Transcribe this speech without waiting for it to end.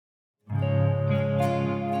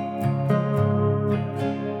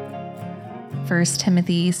1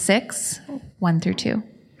 Timothy 6, 1 through 2.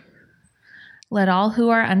 Let all who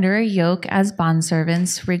are under a yoke as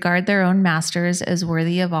bondservants regard their own masters as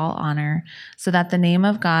worthy of all honor, so that the name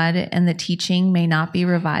of God and the teaching may not be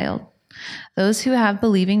reviled. Those who have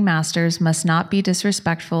believing masters must not be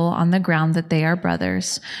disrespectful on the ground that they are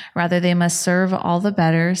brothers. Rather, they must serve all the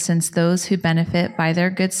better, since those who benefit by their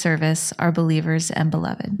good service are believers and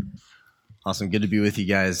beloved. Awesome. Good to be with you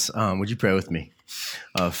guys. Would you pray with me?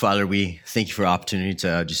 Father, we thank you for the opportunity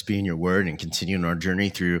to just be in your word and continue on our journey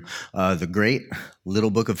through the great little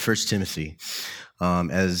book of 1 Timothy.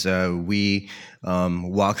 As we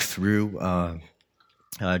walk through a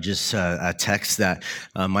text that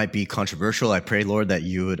might be controversial, I pray, Lord, that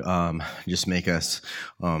you would just make us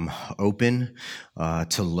open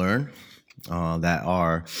to learn. That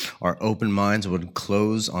our open minds would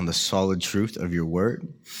close on the solid truth of your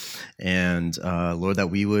word. And Lord, that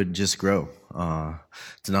we would just grow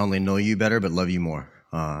to not only know you better, but love you more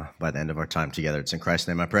by the end of our time together. It's in Christ's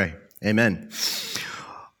name I pray. Amen.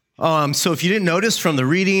 So if you didn't notice from the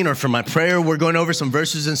reading or from my prayer, we're going over some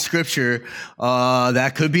verses in Scripture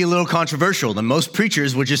that could be a little controversial that most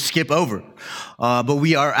preachers would just skip over. But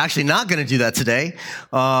we are actually not going to do that today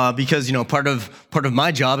because, you know, part of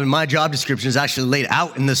my job and my job description is actually laid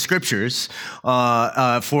out in the Scriptures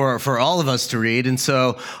for all of us to read. And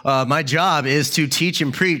so my job is to teach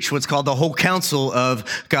and preach what's called the whole counsel of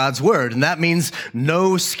God's Word. And that means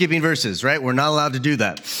no skipping verses, right? We're not allowed to do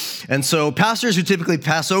that. And so pastors who typically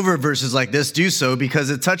pass over verses like this do so because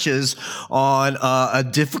it touches on a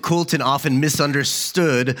difficult and often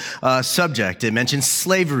misunderstood subject. It mentions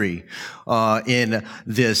slavery in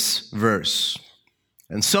this verse.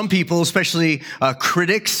 And some people, especially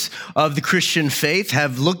critics of the Christian faith,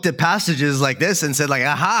 have looked at passages like this and said, like,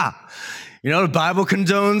 aha, you know, the Bible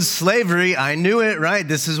condones slavery. I knew it, right?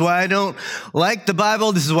 This is why I don't like the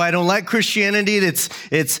Bible. This is why I don't like Christianity.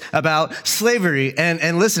 It's about slavery.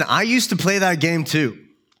 And listen, I used to play that game too.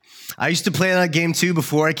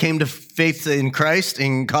 Before I came to faith in Christ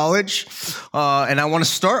in college. And I want to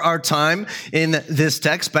start our time in this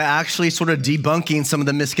text by actually sort of debunking some of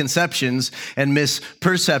the misconceptions and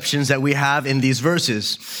misperceptions that we have in these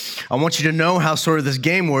verses. I want you to know how sort of this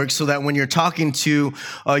game works so that when you're talking to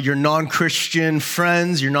your non-Christian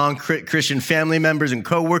friends, your non-Christian family members and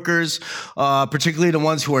coworkers, particularly the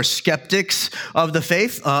ones who are skeptics of the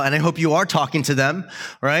faith, and I hope you are talking to them,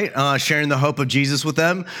 right? Sharing the hope of Jesus with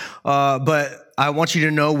them. But I want you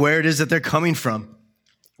to know where it is that they're coming from,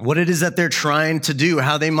 what it is that they're trying to do,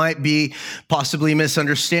 how they might be possibly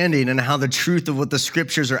misunderstanding, and how the truth of what the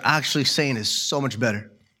Scriptures are actually saying is so much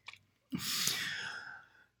better.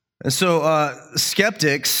 And so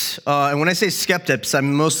skeptics, and when I say skeptics,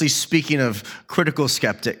 I'm mostly speaking of critical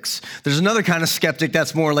skeptics. There's another kind of skeptic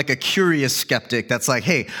that's more like a curious skeptic that's like,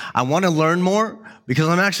 hey, I want to learn more because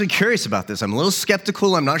I'm actually curious about this. I'm a little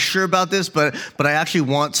skeptical. I'm not sure about this, but I actually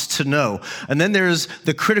want to know. And then there's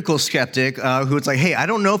the critical skeptic who it's like, hey, I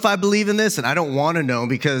don't know if I believe in this, and I don't want to know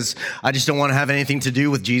because I just don't want to have anything to do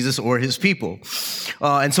with Jesus or his people.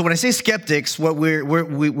 And so when I say skeptics, what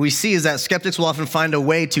we see is that skeptics will often find a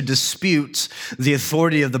way to dispute the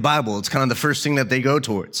authority of the Bible. It's kind of the first thing that they go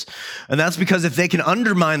towards. And that's because if they can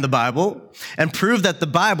undermine the Bible and prove that the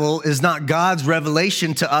Bible is not God's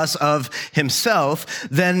revelation to us of himself,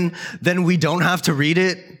 then we don't have to read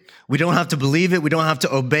it. We don't have to believe it. We don't have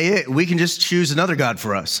to obey it. We can just choose another God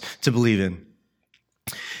for us to believe in.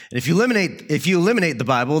 And if you eliminate the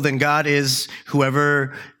Bible, then God is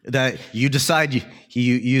whoever that you decide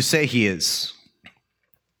you say he is.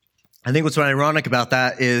 I think what's ironic about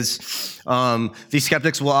that is these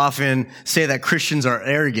skeptics will often say that Christians are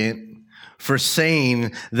arrogant for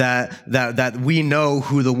saying that we know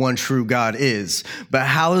who the one true God is. But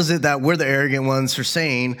how is it that we're the arrogant ones for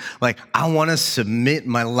saying, like, I want to submit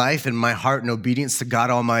my life and my heart in obedience to God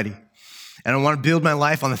Almighty? And I want to build my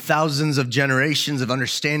life on the thousands of generations of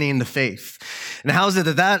understanding the faith. And how is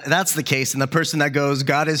it that that's the case? And the person that goes,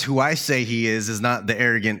 God is who I say he is not the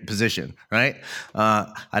arrogant position, right?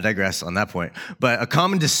 I digress on that point. But a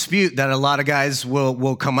common dispute that a lot of guys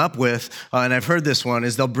will come up with, and I've heard this one,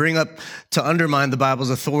 is they'll bring up to undermine the Bible's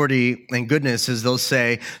authority and goodness is they'll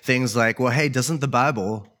say things like, well, hey, doesn't the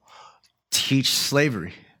Bible teach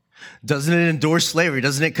slavery? Doesn't it endorse slavery?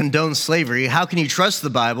 Doesn't it condone slavery? How can you trust the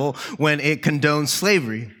Bible when it condones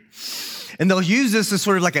slavery? And they'll use this as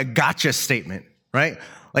sort of like a gotcha statement, right?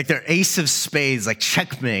 like they're ace of spades, like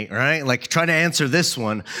checkmate, right? Like try to answer this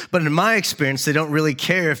one. But in my experience, they don't really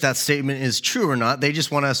care if that statement is true or not. They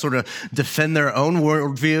just want to sort of defend their own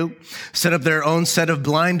worldview, set up their own set of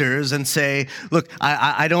blinders and say, look,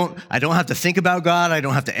 I don't have to think about God. I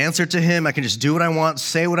don't have to answer to him. I can just do what I want,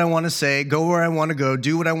 say what I want to say, go where I want to go,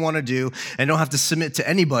 do what I want to do, and don't have to submit to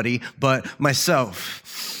anybody but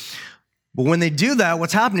myself. But when they do that,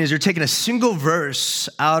 what's happening is you're taking a single verse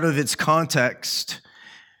out of its context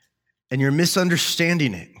and you're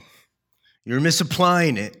misunderstanding it. You're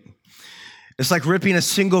misapplying it. It's like ripping a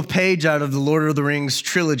single page out of the Lord of the Rings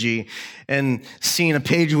trilogy and seeing a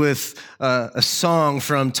page with a song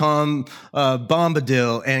from Tom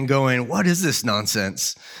Bombadil and going, what is this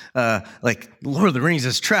nonsense? Like, Lord of the Rings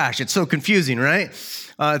is trash. It's so confusing, right?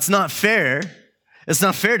 It's not fair. It's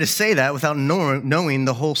not fair to say that without knowing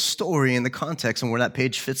the whole story and the context and where that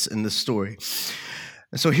page fits in the story.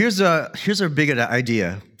 And so here's our big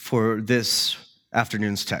idea for this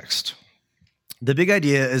afternoon's text. The big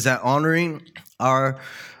idea is that honoring our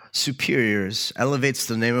superiors elevates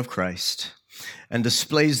the name of Christ and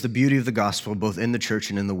displays the beauty of the gospel both in the church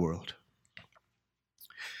and in the world.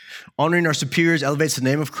 Honoring our superiors elevates the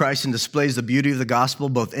name of Christ and displays the beauty of the gospel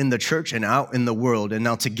both in the church and out in the world. And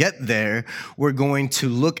now to get there, we're going to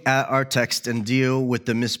look at our text and deal with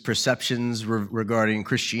the misperceptions regarding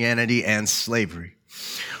Christianity and slavery.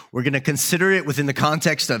 We're going to consider it within the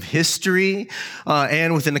context of history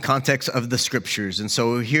and within the context of the scriptures. And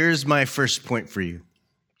so here's my first point for you.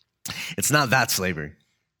 It's not that slavery.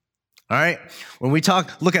 All right? When we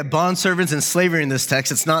look at bondservants and slavery in this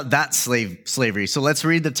text, it's not that slavery. So let's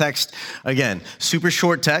read the text again. Super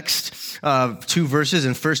short text, 2 verses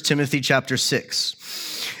in 1 Timothy chapter 6.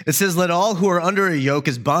 It says, let all who are under a yoke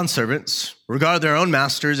as bondservants regard their own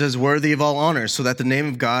masters as worthy of all honor, so that the name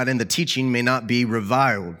of God and the teaching may not be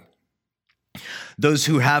reviled. Those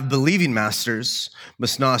who have believing masters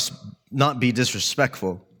must not be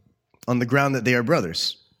disrespectful on the ground that they are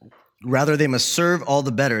brothers. Rather, they must serve all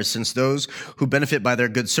the better, since those who benefit by their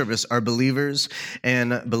good service are believers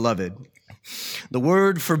and beloved. The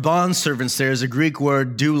word for bondservants there is a Greek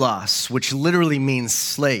word doulos, which literally means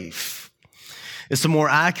slave. It's a more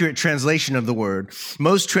accurate translation of the word.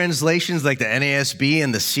 Most translations like the NASB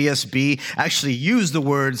and the CSB actually use the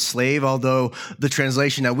word slave, although the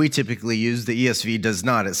translation that we typically use, the ESV, does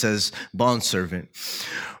not. It says bondservant.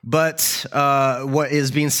 But what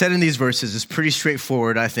is being said in these verses is pretty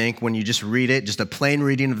straightforward, I think, when you just read it, just a plain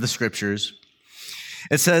reading of the scriptures.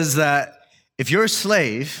 It says that if you're a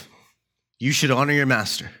slave, you should honor your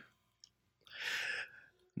master.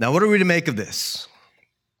 Now, what are we to make of this?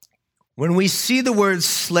 When we see the word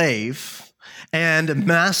slave and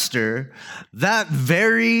master, that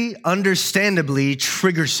very understandably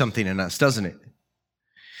triggers something in us, doesn't it?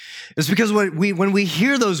 It's because when we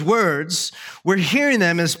hear those words, we're hearing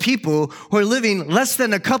them as people who are living less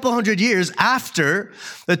than a couple hundred years after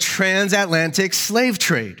the transatlantic slave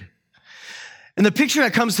trade. And the picture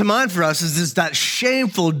that comes to mind for us is that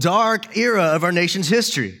shameful, dark era of our nation's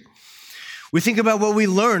history. We think about what we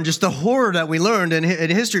learned, just the horror that we learned in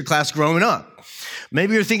history class growing up.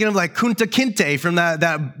 Maybe you're thinking of like Kunta Kinte from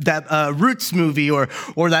that Roots movie or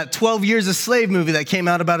that 12 Years a Slave movie that came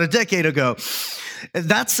out about a decade ago.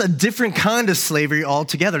 That's a different kind of slavery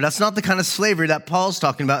altogether. That's not the kind of slavery that Paul's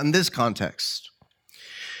talking about in this context.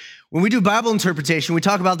 When we do Bible interpretation, we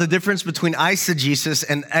talk about the difference between eisegesis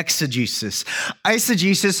and exegesis.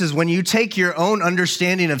 Eisegesis is when you take your own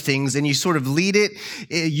understanding of things and you sort of lead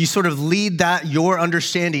your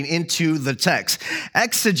understanding into the text.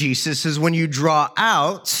 Exegesis is when you draw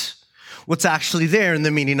out what's actually there in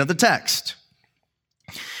the meaning of the text.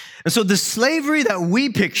 And so the slavery that we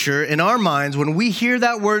picture in our minds, when we hear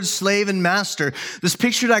that word slave and master, this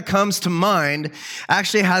picture that comes to mind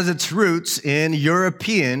actually has its roots in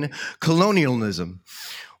European colonialism,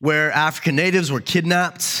 where African natives were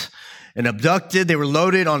kidnapped and abducted. They were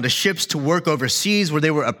loaded onto ships to work overseas, where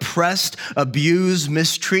they were oppressed, abused,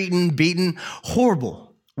 mistreated, beaten.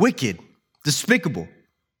 Horrible, wicked, despicable.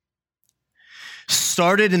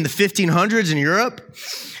 Started in the 1500s in Europe.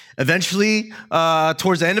 Eventually,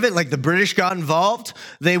 towards the end of it, like the British got involved.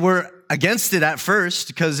 They were against it at first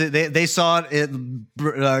because they saw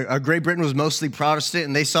Great Britain was mostly Protestant,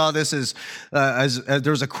 and they saw this as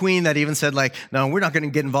there was a queen that even said like, no, we're not going to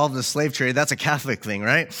get involved in the slave trade. That's a Catholic thing,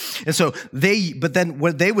 right? And so but then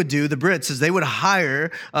what they would do, the Brits, is they would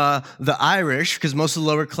hire the Irish, because most of the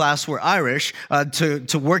lower class were Irish,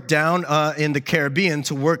 to work down in the Caribbean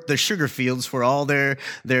to work the sugar fields for all their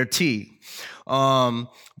tea.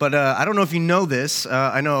 But I don't know if you know this.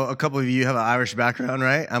 I know a couple of you have an Irish background,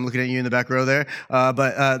 right? I'm looking at you in the back row there.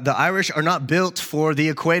 But the Irish are not built for the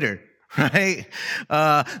equator, right?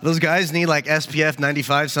 Those guys need like SPF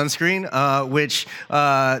 95 sunscreen, which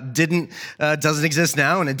doesn't exist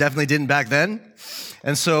now, and it definitely didn't back then.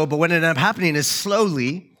 And so, but what ended up happening is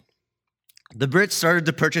slowly, the Brits started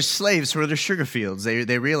to purchase slaves for their sugar fields.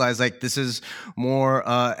 They realized like this is more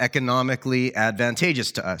economically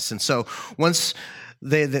advantageous to us. And so once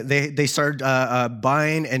they started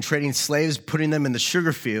buying and trading slaves, putting them in the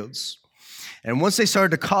sugar fields, and once they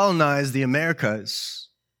started to colonize the Americas,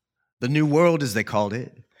 the New World as they called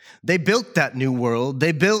it, they built that new world.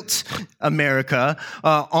 They built America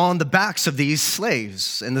on the backs of these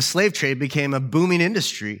slaves, and the slave trade became a booming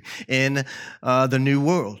industry in the New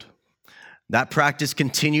World. That practice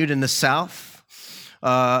continued in the South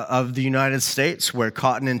of the United States, where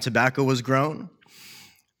cotton and tobacco was grown.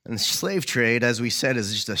 And the slave trade, as we said,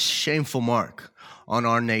 is just a shameful mark on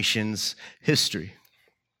our nation's history.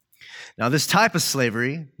 Now, this type of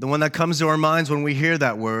slavery, the one that comes to our minds when we hear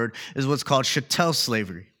that word, is what's called chattel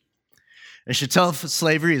slavery. And chattel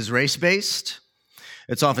slavery is race-based.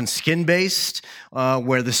 It's often skin-based,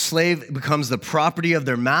 where the slave becomes the property of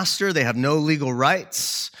their master. They have no legal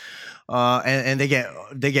rights. And they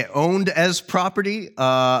get owned as property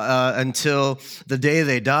until the day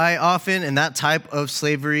they die often. And that type of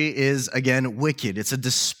slavery is, again, wicked. It's a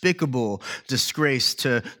despicable disgrace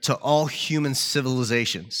to all human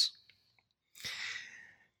civilizations.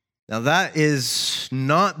 Now, that is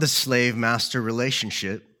not the slave-master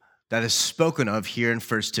relationship that is spoken of here in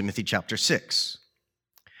 1 Timothy chapter 6.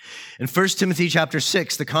 In 1 Timothy chapter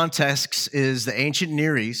 6, the context is the ancient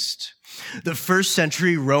Near East, the first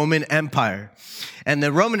century Roman Empire. And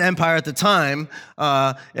the Roman Empire at the time,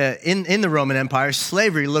 in the Roman Empire,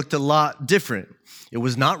 slavery looked a lot different. It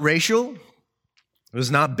was not racial. It was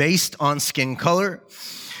not based on skin color.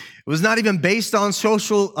 It was not even based on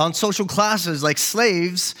social classes, like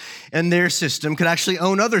slaves and their system could actually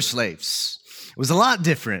own other slaves. It was a lot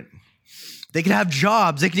different. They could have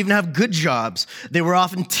jobs. They could even have good jobs. They were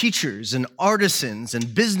often teachers and artisans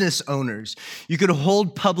and business owners. You could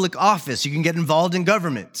hold public office. You can get involved in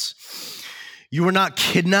government. You were not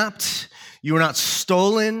kidnapped. You were not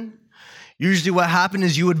stolen. Usually what happened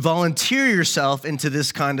is you would volunteer yourself into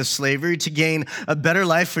this kind of slavery to gain a better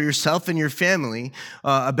life for yourself and your family,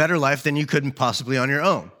 a better life than you could possibly on your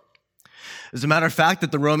own. As a matter of fact,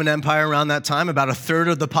 that the Roman Empire around that time, about a third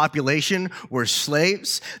of the population were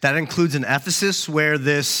slaves. That includes in Ephesus, where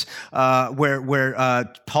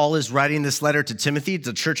Paul is writing this letter to Timothy,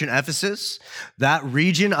 the church in Ephesus. That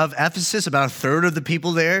region of Ephesus, about a third of the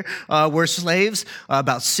people there were slaves.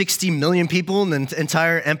 About 60 million people in the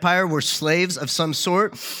entire empire were slaves of some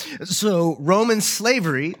sort. So Roman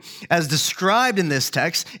slavery, as described in this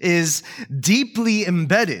text, is deeply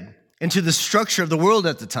embedded into the structure of the world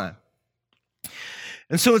at the time.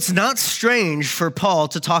 And so it's not strange for Paul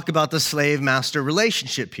to talk about the slave-master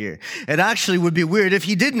relationship here. It actually would be weird if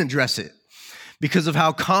he didn't address it because of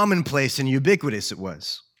how commonplace and ubiquitous it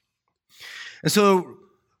was. And so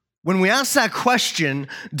when we ask that question,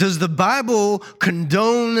 does the Bible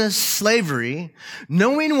condone slavery?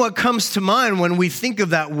 Knowing what comes to mind when we think of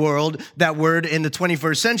that word in the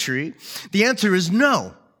 21st century, the answer is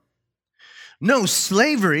no. No,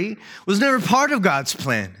 slavery was never part of God's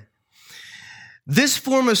plan. This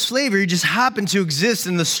form of slavery just happened to exist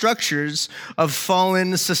in the structures of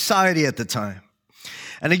fallen society at the time.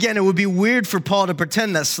 And again, it would be weird for Paul to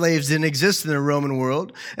pretend that slaves didn't exist in the Roman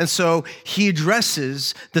world. And so he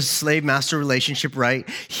addresses the slave-master relationship right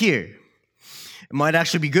here. It might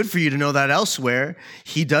actually be good for you to know that elsewhere,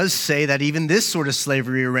 he does say that even this sort of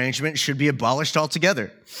slavery arrangement should be abolished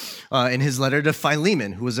altogether in his letter to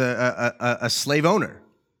Philemon, who was a slave owner.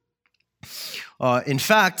 In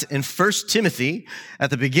fact, in 1 Timothy, at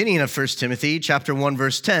the beginning of 1 Timothy, chapter 1,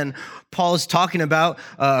 verse 10, Paul is talking about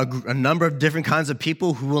a number of different kinds of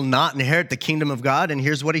people who will not inherit the kingdom of God. And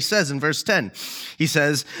here's what he says in verse 10. He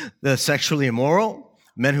says, the sexually immoral,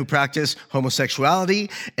 men who practice homosexuality,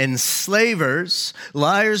 enslavers,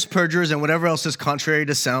 liars, perjurers, and whatever else is contrary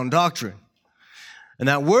to sound doctrine. And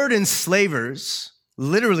that word enslavers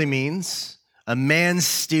literally means a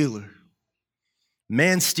man-stealer.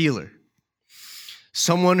 Man-stealer.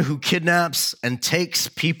 Someone who kidnaps and takes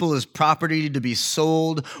people as property to be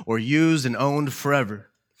sold or used and owned forever.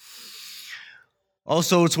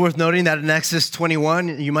 Also, it's worth noting that in Exodus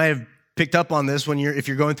 21, you might have picked up on this if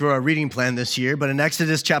you're going through our reading plan this year, but in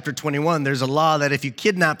Exodus chapter 21, there's a law that if you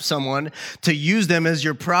kidnap someone to use them as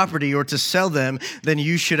your property or to sell them, then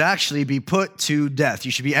you should actually be put to death.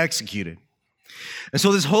 You should be executed. And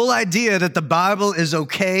so this whole idea that the Bible is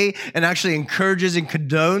okay and actually encourages and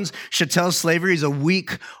condones chattel slavery is a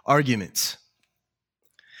weak argument.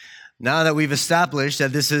 Now that we've established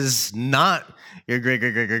that this is not your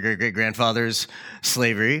great-great-great-great-great-grandfather's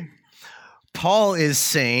slavery, Paul is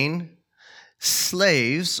saying,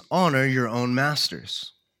 slaves, honor your own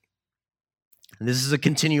masters. And this is a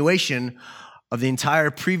continuation of the entire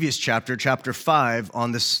previous chapter, chapter 5,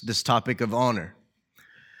 on this topic of honor.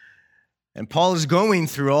 And Paul is going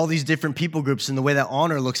through all these different people groups and the way that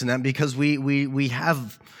honor looks in them, because we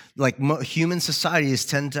have, like human societies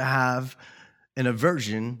tend to have an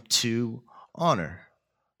aversion to honor,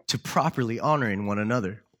 to properly honoring one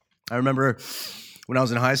another. I remember when I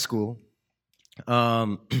was in high school, I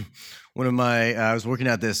was working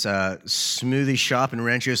at this smoothie shop in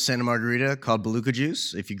Rancho Santa Margarita called Beluga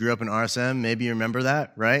Juice. If you grew up in RSM, maybe you remember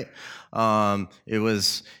that, right? It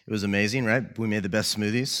was amazing, right? We made the best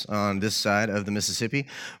smoothies on this side of the Mississippi.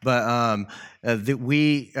 But one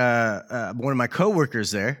of my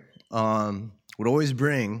coworkers there would always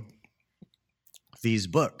bring these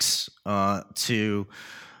books to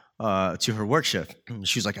her work shift.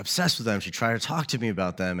 She was like obsessed with them. She tried to talk to me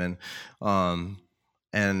about them,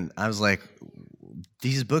 and I was like,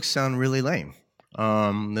 these books sound really lame.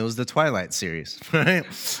 It was the Twilight series, right?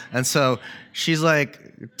 And so she's like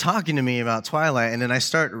talking to me about Twilight, and then I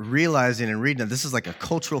start realizing and reading that this is like a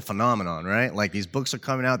cultural phenomenon, right? Like these books are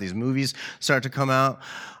coming out, these movies start to come out.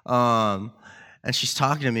 And she's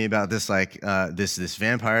talking to me about this, like, this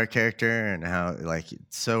vampire character and how, like,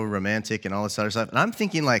 it's so romantic and all this other stuff. And I'm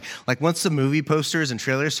thinking, like once the movie posters and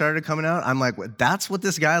trailers started coming out, I'm like, that's what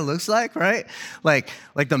this guy looks like, right? Like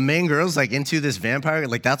the main girl's, like, into this vampire.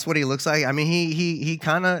 Like, that's what he looks like. I mean, he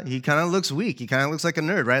kind of looks weak. He kind of looks like a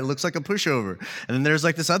nerd, right? Looks like a pushover. And then there's,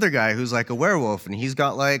 like, this other guy who's, like, a werewolf, and he's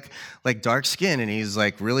got, like dark skin, and he's,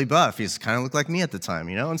 like, really buff. He's kind of looked like me at the time,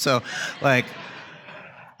 you know? And so, like,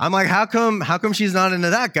 I'm like, how come she's not into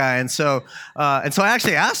that guy? And so I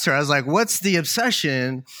actually asked her, I was like, what's the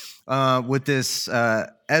obsession with this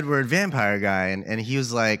Edward vampire guy? And he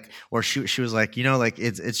was like, or she was like, you know, like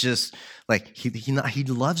it's just like he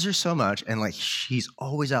loves her so much, and like he's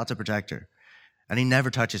always out to protect her, and he never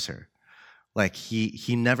touches her. Like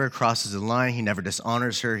he never crosses the line, he never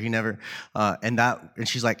dishonors her, he never and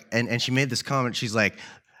she's like, and she made this comment, she's like,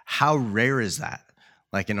 how rare is that,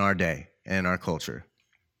 like in our day and in our culture?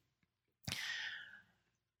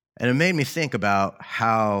 And it made me think about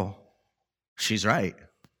how she's right.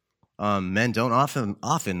 Men don't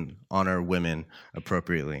often honor women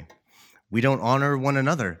appropriately. We don't honor one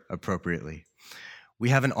another appropriately. We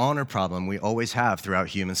have an honor problem we always have throughout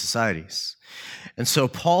human societies. And so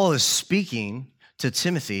Paul is speaking to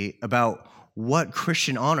Timothy about what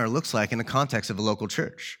Christian honor looks like in the context of a local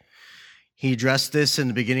church. He addressed this in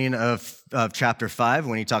the beginning of chapter 5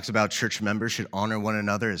 when he talks about church members should honor one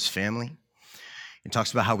another as family. He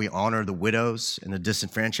talks about how we honor the widows and the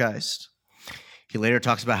disenfranchised. He later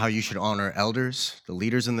talks about how you should honor elders, the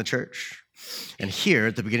leaders in the church. And here,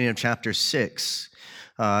 at the beginning of chapter 6,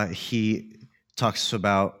 he talks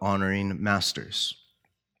about honoring masters.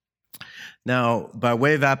 Now, by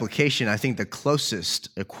way of application, I think the closest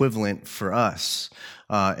equivalent for us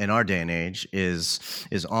in our day and age is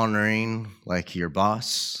honoring like your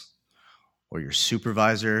boss or your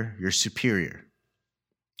supervisor, your superior.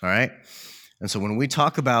 All right? And so when we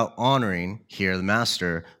talk about honoring here, the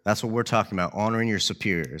master, that's what we're talking about, honoring your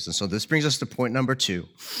superiors. And so this brings us to point number 2.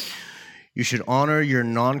 You should honor your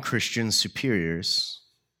non-Christian superiors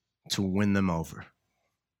to win them over.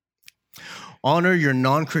 Honor your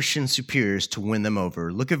non-Christian superiors to win them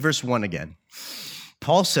over. Look at verse 1 again.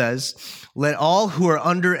 Paul says, let all who are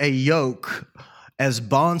under a yoke as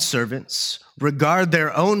bondservants regard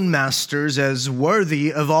their own masters as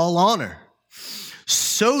worthy of all honor,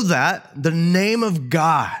 so that the name of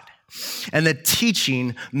God and the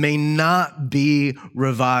teaching may not be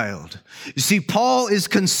reviled. You see, Paul is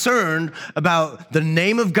concerned about the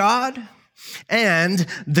name of God and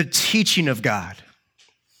the teaching of God.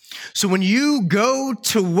 So when you go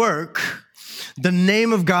to work, the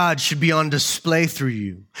name of God should be on display through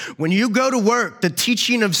you. When you go to work, the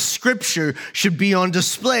teaching of Scripture should be on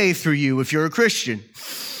display through you if you're a Christian.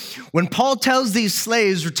 When Paul tells these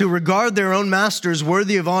slaves to regard their own masters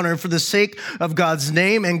worthy of honor for the sake of God's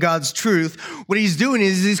name and God's truth, what he's doing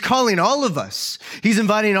is he's calling all of us. He's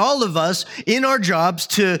inviting all of us in our jobs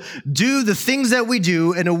to do the things that we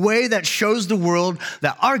do in a way that shows the world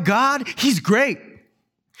that our God, he's great.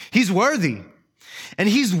 He's worthy. And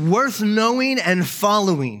he's worth knowing and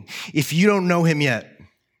following if you don't know him yet.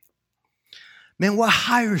 Man, what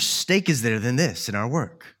higher stake is there than this in our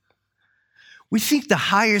work? We think the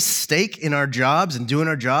highest stake in our jobs and doing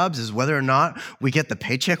our jobs is whether or not we get the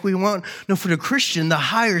paycheck we want. No, for the Christian, the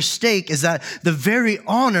higher stake is that the very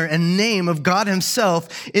honor and name of God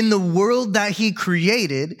himself in the world that he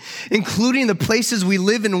created, including the places we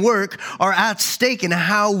live and work, are at stake in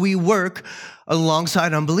how we work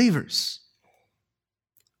alongside unbelievers.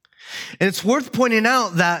 And it's worth pointing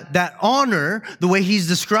out that honor, the way he's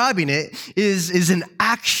describing it, is an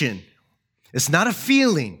action. It's not a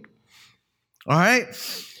feeling. All right?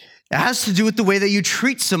 It has to do with the way that you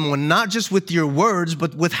treat someone, not just with your words,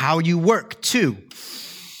 but with how you work too.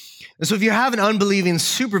 And so if you have an unbelieving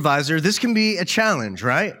supervisor, this can be a challenge,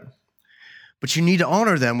 right? But you need to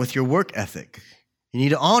honor them with your work ethic. You need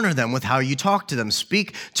to honor them with how you talk to them,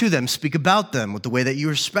 speak to them, speak about them, with the way that you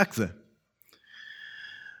respect them.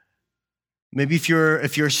 Maybe if you're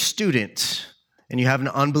a student and you have an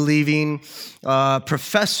unbelieving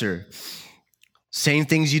professor saying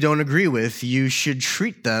things you don't agree with, you should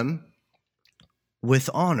treat them with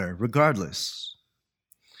honor regardless.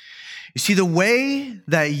 You see, the way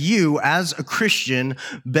that you as a Christian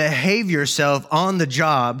behave yourself on the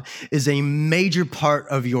job is a major part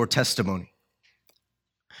of your testimony.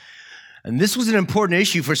 And this was an important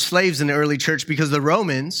issue for slaves in the early church because the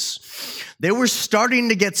Romans, they were starting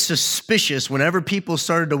to get suspicious whenever people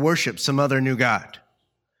started to worship some other new god.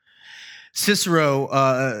 Cicero,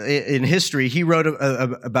 in history, he wrote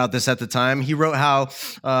about this at the time. He wrote how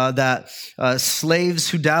that slaves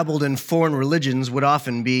who dabbled in foreign religions would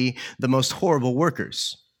often be the most horrible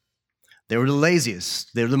workers. They were the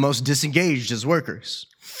laziest. They were the most disengaged as workers.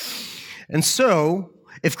 And so,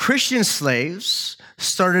 if Christian slaves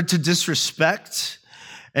started to disrespect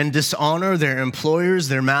and dishonor their employers,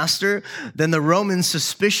 their master, then the Roman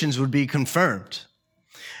suspicions would be confirmed.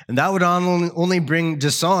 And that would only bring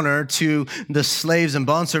dishonor to the slaves and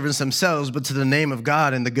bondservants themselves, but to the name of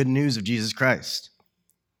God and the good news of Jesus Christ.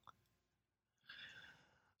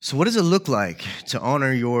 So what does it look like to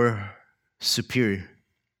honor your superior?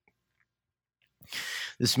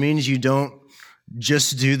 This means you don't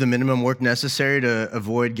just do the minimum work necessary to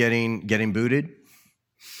avoid getting booted,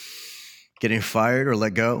 getting fired, or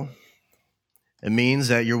let go. It means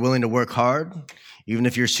that you're willing to work hard, even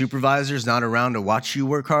if your supervisor is not around to watch you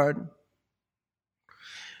work hard.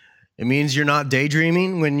 It means you're not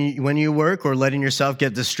daydreaming when you work or letting yourself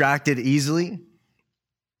get distracted easily.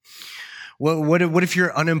 What if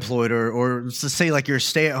you're unemployed or let's just say like you're a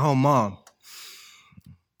stay-at-home mom?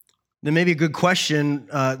 Then maybe a good question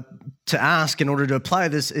to ask in order to apply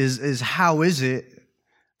this is how is it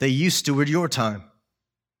that you steward your time?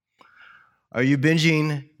 Are you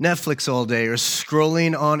binging Netflix all day or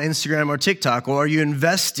scrolling on Instagram or TikTok, or are you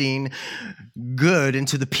investing good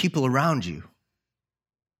into the people around you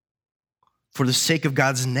for the sake of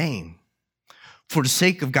God's name, for the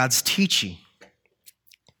sake of God's teaching?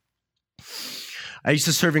 I used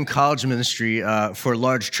to serve in college ministry for a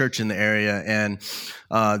large church in the area, and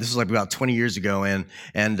this was like about 20 years ago. And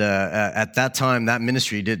at that time, that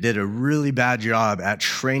ministry did a really bad job at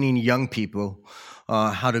training young people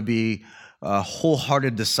how to be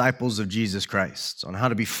wholehearted disciples of Jesus Christ, on how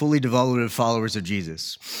to be fully devoted followers of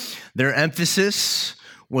Jesus. Their emphasis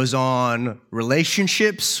was on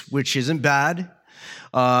relationships, which isn't bad.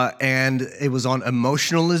 And it was on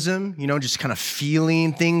emotionalism, just kind of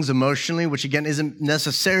feeling things emotionally, which again isn't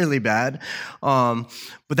necessarily bad. But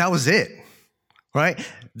that was it, right?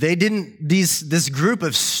 This group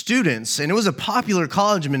of students, and it was a popular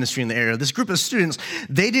college ministry in the area, this group of students,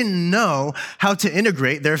 they didn't know how to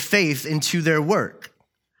integrate their faith into their work.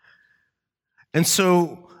 And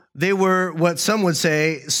so they were, what some would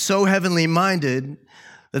say, so heavenly minded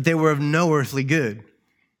that they were of no earthly good.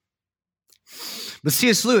 But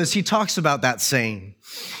C.S. Lewis, he talks about that saying.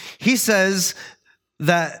 He says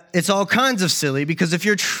that it's all kinds of silly because if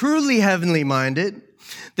you're truly heavenly minded,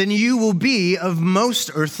 then you will be of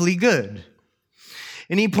most earthly good.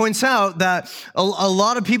 And he points out that a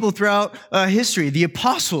lot of people throughout history, the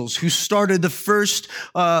apostles who started the first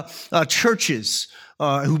churches,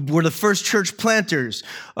 who were the first church planters,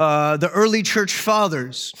 the early church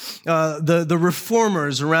fathers, the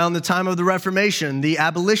reformers around the time of the Reformation, the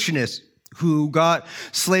abolitionists who got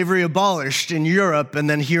slavery abolished in Europe and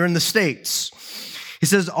then here in the States. He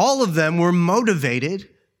says all of them were motivated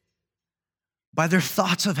by their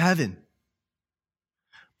thoughts of heaven,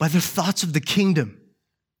 by their thoughts of the kingdom,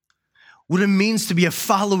 what it means to be a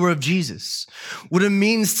follower of Jesus, what it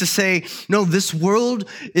means to say, no, this world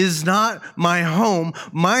is not my home.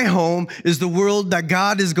 My home is the world that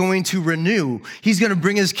God is going to renew. He's going to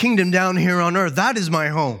bring his kingdom down here on earth. That is my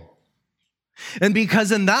home. And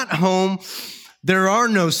because in that home, there are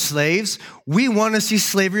no slaves. We want to see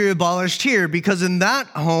slavery abolished here because in that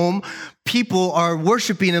home, people are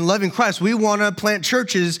worshiping and loving Christ. We want to plant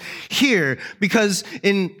churches here because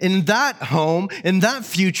in that home, in that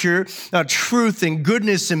future, truth and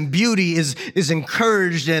goodness and beauty is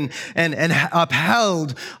encouraged and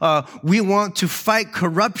upheld. We want to fight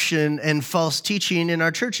corruption and false teaching in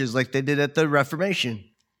our churches like they did at the Reformation.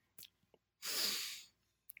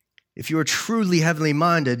 If you are truly heavenly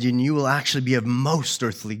minded, then you will actually be of most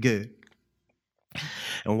earthly good.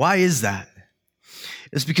 And why is that?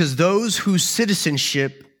 It's because those whose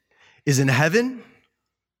citizenship is in heaven,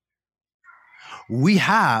 we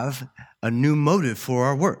have a new motive for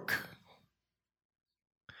our work.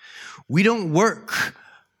 We don't work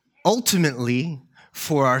ultimately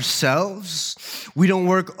for ourselves. We don't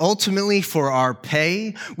work ultimately for our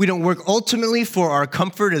pay. We don't work ultimately for our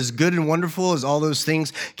comfort, as good and wonderful as all those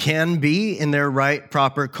things can be in their right,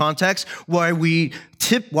 proper context.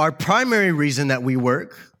 Our primary reason that we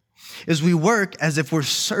work is we work as if we're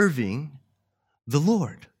serving the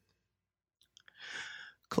Lord.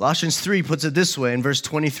 Colossians 3 puts it this way in verse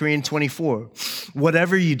 23 and 24.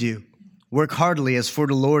 Whatever you do, work heartily as for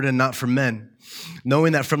the Lord and not for men,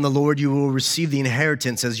 knowing that from the Lord you will receive the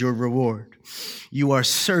inheritance as your reward. You are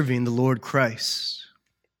serving the Lord Christ.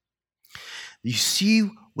 You see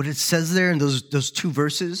what it says there in those two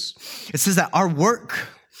verses? It says that our work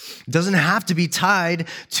doesn't have to be tied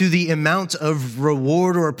to the amount of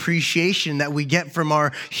reward or appreciation that we get from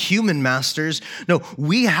our human masters. No,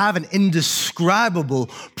 we have an indescribable,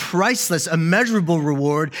 priceless, immeasurable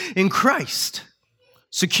reward in Christ,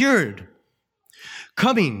 secured,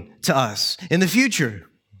 coming to us in the future.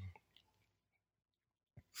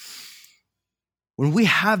 When we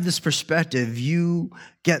have this perspective, you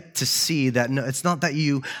get to see that no, it's not that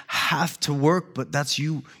you have to work, but that's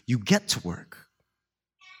you get to work.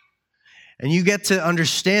 And you get to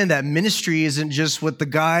understand that ministry isn't just what the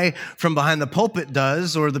guy from behind the pulpit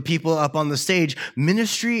does or the people up on the stage.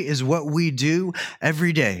 Ministry is what we do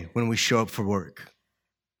every day when we show up for work.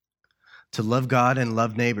 To love God and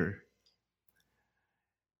love neighbor.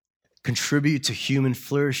 Contribute to human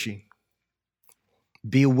flourishing.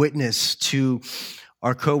 Be a witness to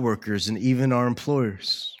our coworkers and even our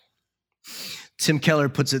employers. Tim Keller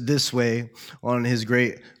puts it this way on his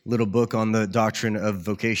great little book on the doctrine of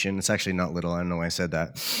vocation. It's actually not little. I don't know why I said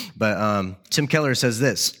that. But Tim Keller says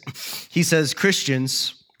this. He says,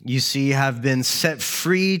 Christians, you see, have been set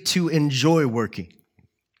free to enjoy working.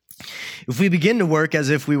 If we begin to work as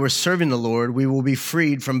if we were serving the Lord, we will be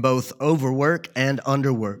freed from both overwork and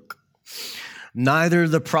underwork. Neither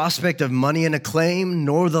the prospect of money and acclaim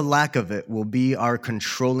nor the lack of it will be our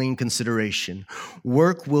controlling consideration.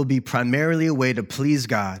 Work will be primarily a way to please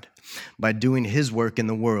God by doing His work in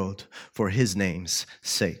the world for His name's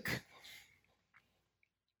sake.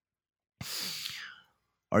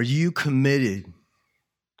 Are you committed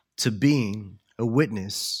to being a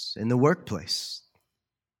witness in the workplace?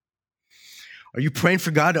 Are you praying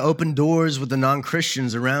for God to open doors with the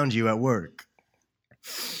non-Christians around you at work?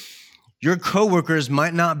 Your coworkers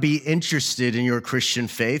might not be interested in your Christian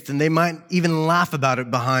faith, and they might even laugh about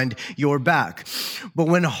it behind your back. But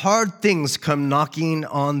when hard things come knocking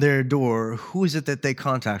on their door, who is it that they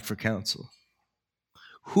contact for counsel?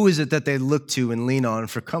 Who is it that they look to and lean on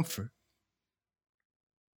for comfort?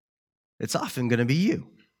 It's often going to be you.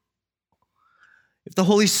 If the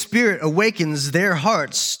Holy Spirit awakens their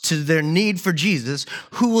hearts to their need for Jesus,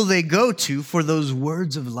 who will they go to for those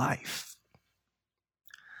words of life?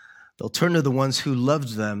 They'll turn to the ones who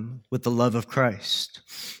loved them with the love of Christ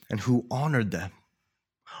and who honored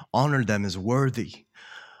them as worthy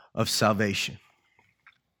of salvation.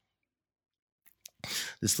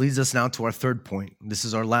 This leads us now to our third point. This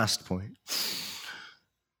is our last point.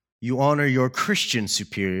 You honor your Christian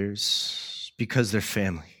superiors because they're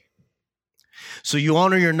family. So you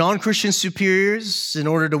honor your non-Christian superiors in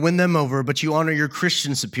order to win them over, but you honor your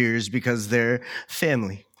Christian superiors because they're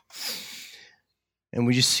family. And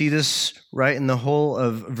we just see this right in the whole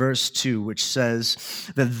of verse 2, which says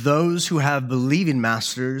that those who have believing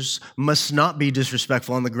masters must not be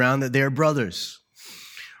disrespectful on the ground that they are brothers.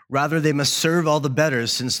 Rather, they must serve all the better,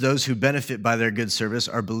 since those who benefit by their good service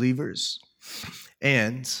are believers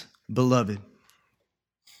and beloved.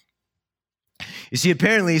 You see,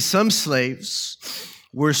 apparently some slaves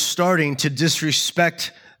were starting to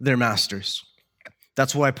disrespect their masters.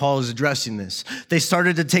 That's why Paul is addressing this. They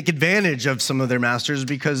started to take advantage of some of their masters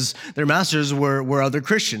because their masters were other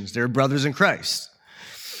Christians. They're brothers in Christ.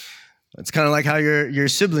 It's kind of like how your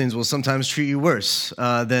siblings will sometimes treat you worse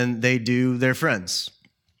than they do their friends,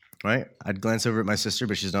 right? I'd glance over at my sister,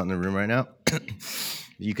 but she's not in the room right now.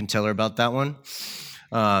 You can tell her about that one.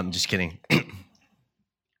 Just kidding.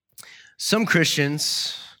 Some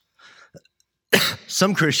Christians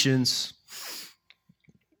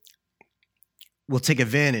will take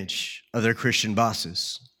advantage of their Christian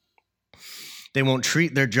bosses. They won't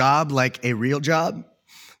treat their job like a real job.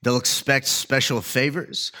 They'll expect special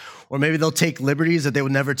favors, or maybe they'll take liberties that they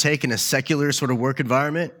would never take in a secular sort of work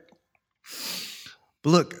environment. But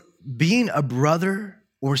look, being a brother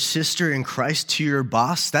or sister in Christ to your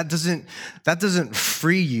boss, that doesn't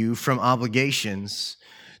free you from obligations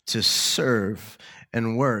to serve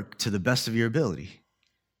and work to the best of your ability.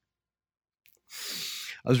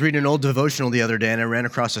 I was reading an old devotional the other day, and I ran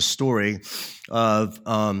across a story of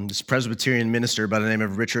this Presbyterian minister by the name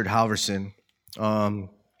of Richard Halverson.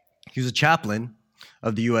 He was a chaplain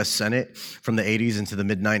of the U.S. Senate from the 80s into the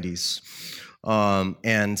mid-90s.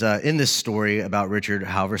 In this story about Richard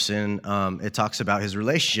Halverson, it talks about his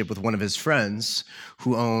relationship with one of his friends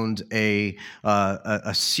who owned a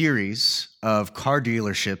series of car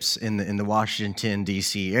dealerships in the Washington,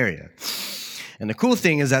 D.C. area. And the cool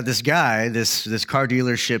thing is that this guy, this car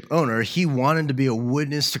dealership owner, he wanted to be a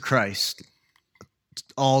witness to Christ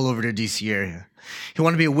all over the D.C. area. He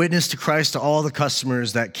wanted to be a witness to Christ to all the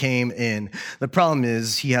customers that came in. The problem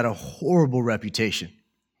is he had a horrible reputation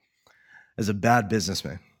as a bad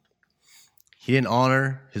businessman. He didn't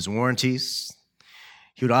honor his warranties.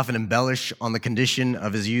 He would often embellish on the condition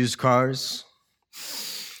of his used cars.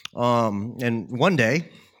 And one day,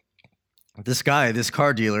 this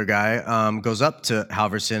car dealer guy, goes up to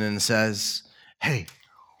Halverson and says, "Hey,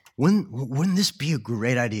 wouldn't this be a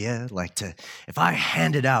great idea? If I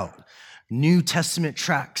handed out New Testament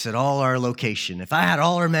tracts at all our location, if I had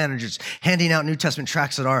all our managers handing out New Testament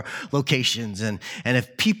tracts at our locations, and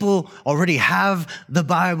if people already have the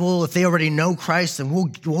Bible, if they already know Christ, then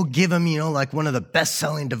we'll give them, like one of the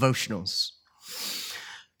best-selling devotionals."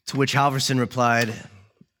 To which Halverson replied,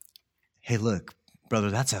 "Hey, look, brother,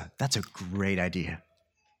 that's a great idea.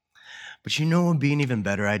 But you know what would be an even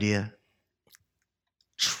better idea?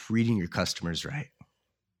 Treating your customers right.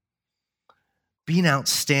 Be an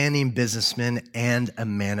outstanding businessman and a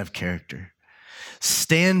man of character.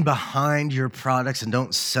 Stand behind your products and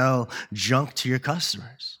don't sell junk to your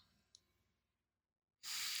customers."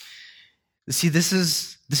 See, this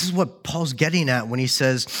is what Paul's getting at when he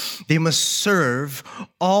says they must serve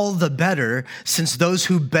all the better, since those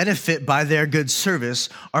who benefit by their good service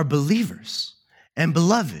are believers and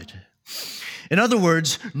beloved. In other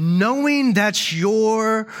words, knowing that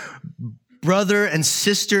your brother and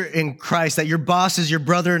sister in Christ, that your boss is your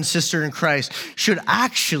brother and sister in Christ, should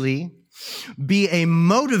actually be a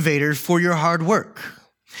motivator for your hard work.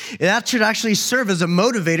 That should actually serve as a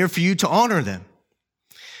motivator for you to honor them.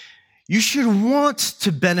 You should want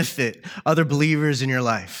to benefit other believers in your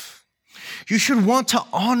life. You should want to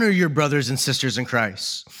honor your brothers and sisters in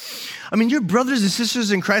Christ. I mean, your brothers and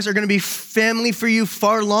sisters in Christ are going to be family for you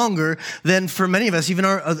far longer than for many of us, even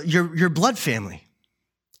your blood family.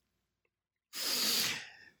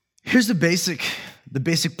 Here's the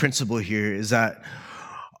basic principle here is that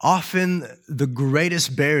often the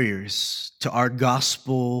greatest barriers to our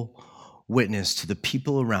gospel witness to the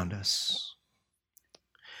people around us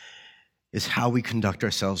is how we conduct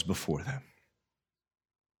ourselves before them.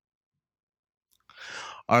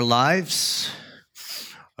 Our lives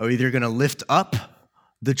are either going to lift up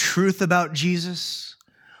the truth about Jesus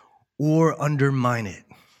or undermine it.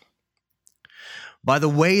 By the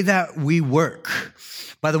way that we work,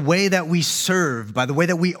 by the way that we serve, by the way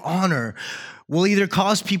that we honor, will either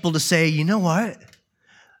cause people to say, "You know what?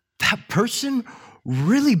 That person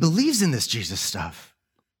really believes in this Jesus stuff.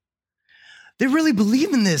 They really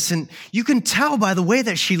believe in this." And you can tell by the way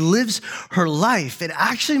that she lives her life. It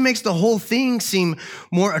actually makes the whole thing seem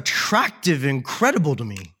more attractive and credible to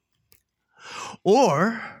me.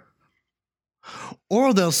 Or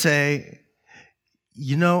they'll say,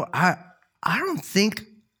 I don't think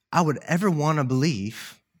I would ever want to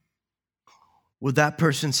believe what that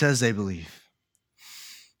person says they believe,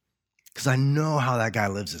 because I know how that guy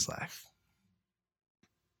lives his life.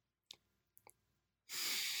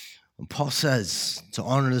 And Paul says to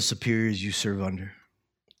honor the superiors you serve under,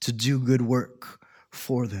 to do good work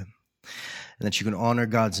for them, and that you can honor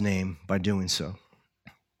God's name by doing so.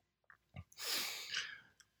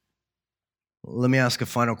 Let me ask a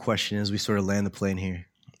final question as we sort of land the plane here.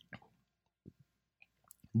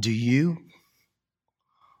 Do you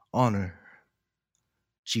honor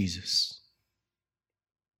Jesus?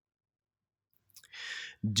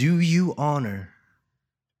 Do you honor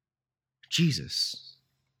Jesus,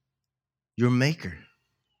 your Maker,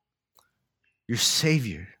 your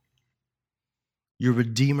Savior, your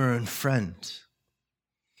Redeemer and friend,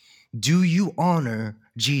 Do you honor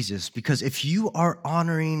Jesus? Because if you are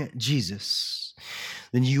honoring Jesus,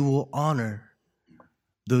 then you will honor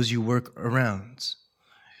those you work around.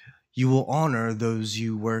 You will honor those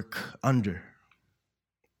you work under.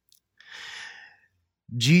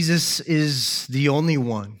 Jesus is the only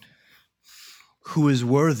one who is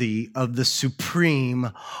worthy of the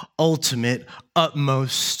supreme, ultimate,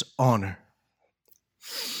 utmost honor.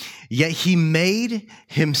 Yet he made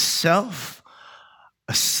himself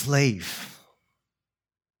a slave,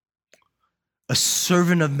 a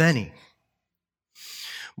servant of many.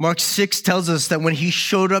 Mark 6 tells us that when he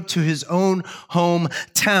showed up to his own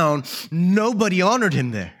hometown, nobody honored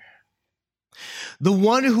him there. The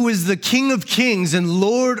one who is the King of Kings and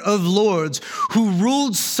Lord of Lords, who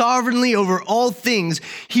ruled sovereignly over all things,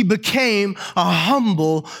 he became a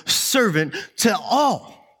humble servant to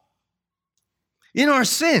all in our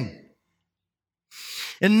sin.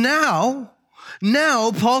 And now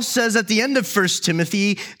Paul says at the end of 1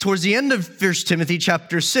 Timothy, towards the end of 1 Timothy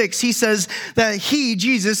chapter 6, he says that he,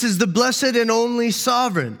 Jesus, is the blessed and only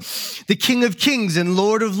sovereign, the King of Kings and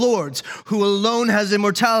Lord of Lords, who alone has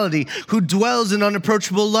immortality, who dwells in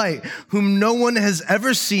unapproachable light, whom no one has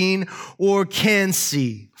ever seen or can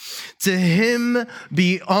see. To him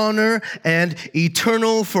be honor and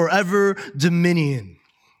eternal forever dominion.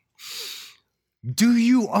 Do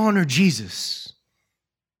you honor Jesus?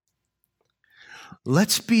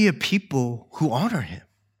 Let's be a people who honor him,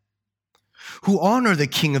 who honor the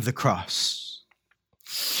King of the cross.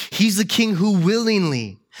 He's the King who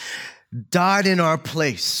willingly died in our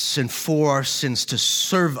place and for our sins to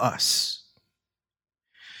serve us.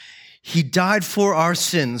 He died for our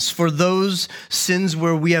sins, for those sins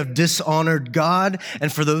where we have dishonored God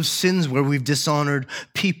and for those sins where we've dishonored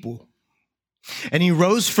people. And he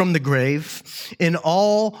rose from the grave in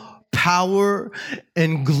all power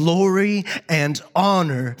and glory and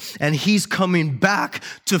honor, and he's coming back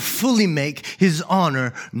to fully make his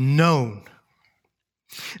honor known.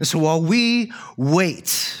 And so while we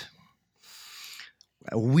wait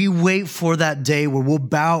for that day where we'll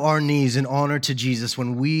bow our knees in honor to Jesus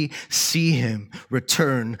when we see him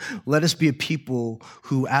return, let us be a people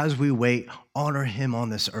who, as we wait, honor him on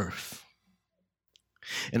this earth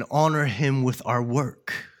and honor him with our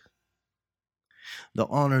work, the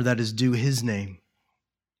honor that is due his name.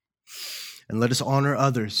 And let us honor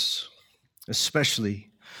others,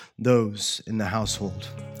 especially those in the household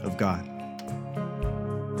of God.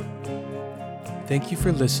 Thank you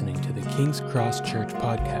for listening to the King's Cross Church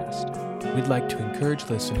podcast. We'd like to encourage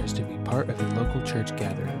listeners to be part of a local church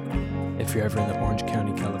gathering. If you're ever in the Orange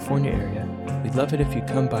County, California area, we'd love it if you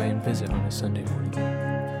come by and visit on a Sunday morning.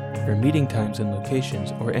 For meeting times and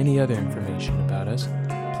locations or any other information about us,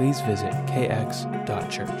 please visit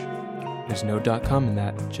kx.church. There's no .com in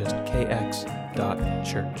that, just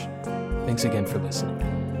kx.church. Thanks again for listening.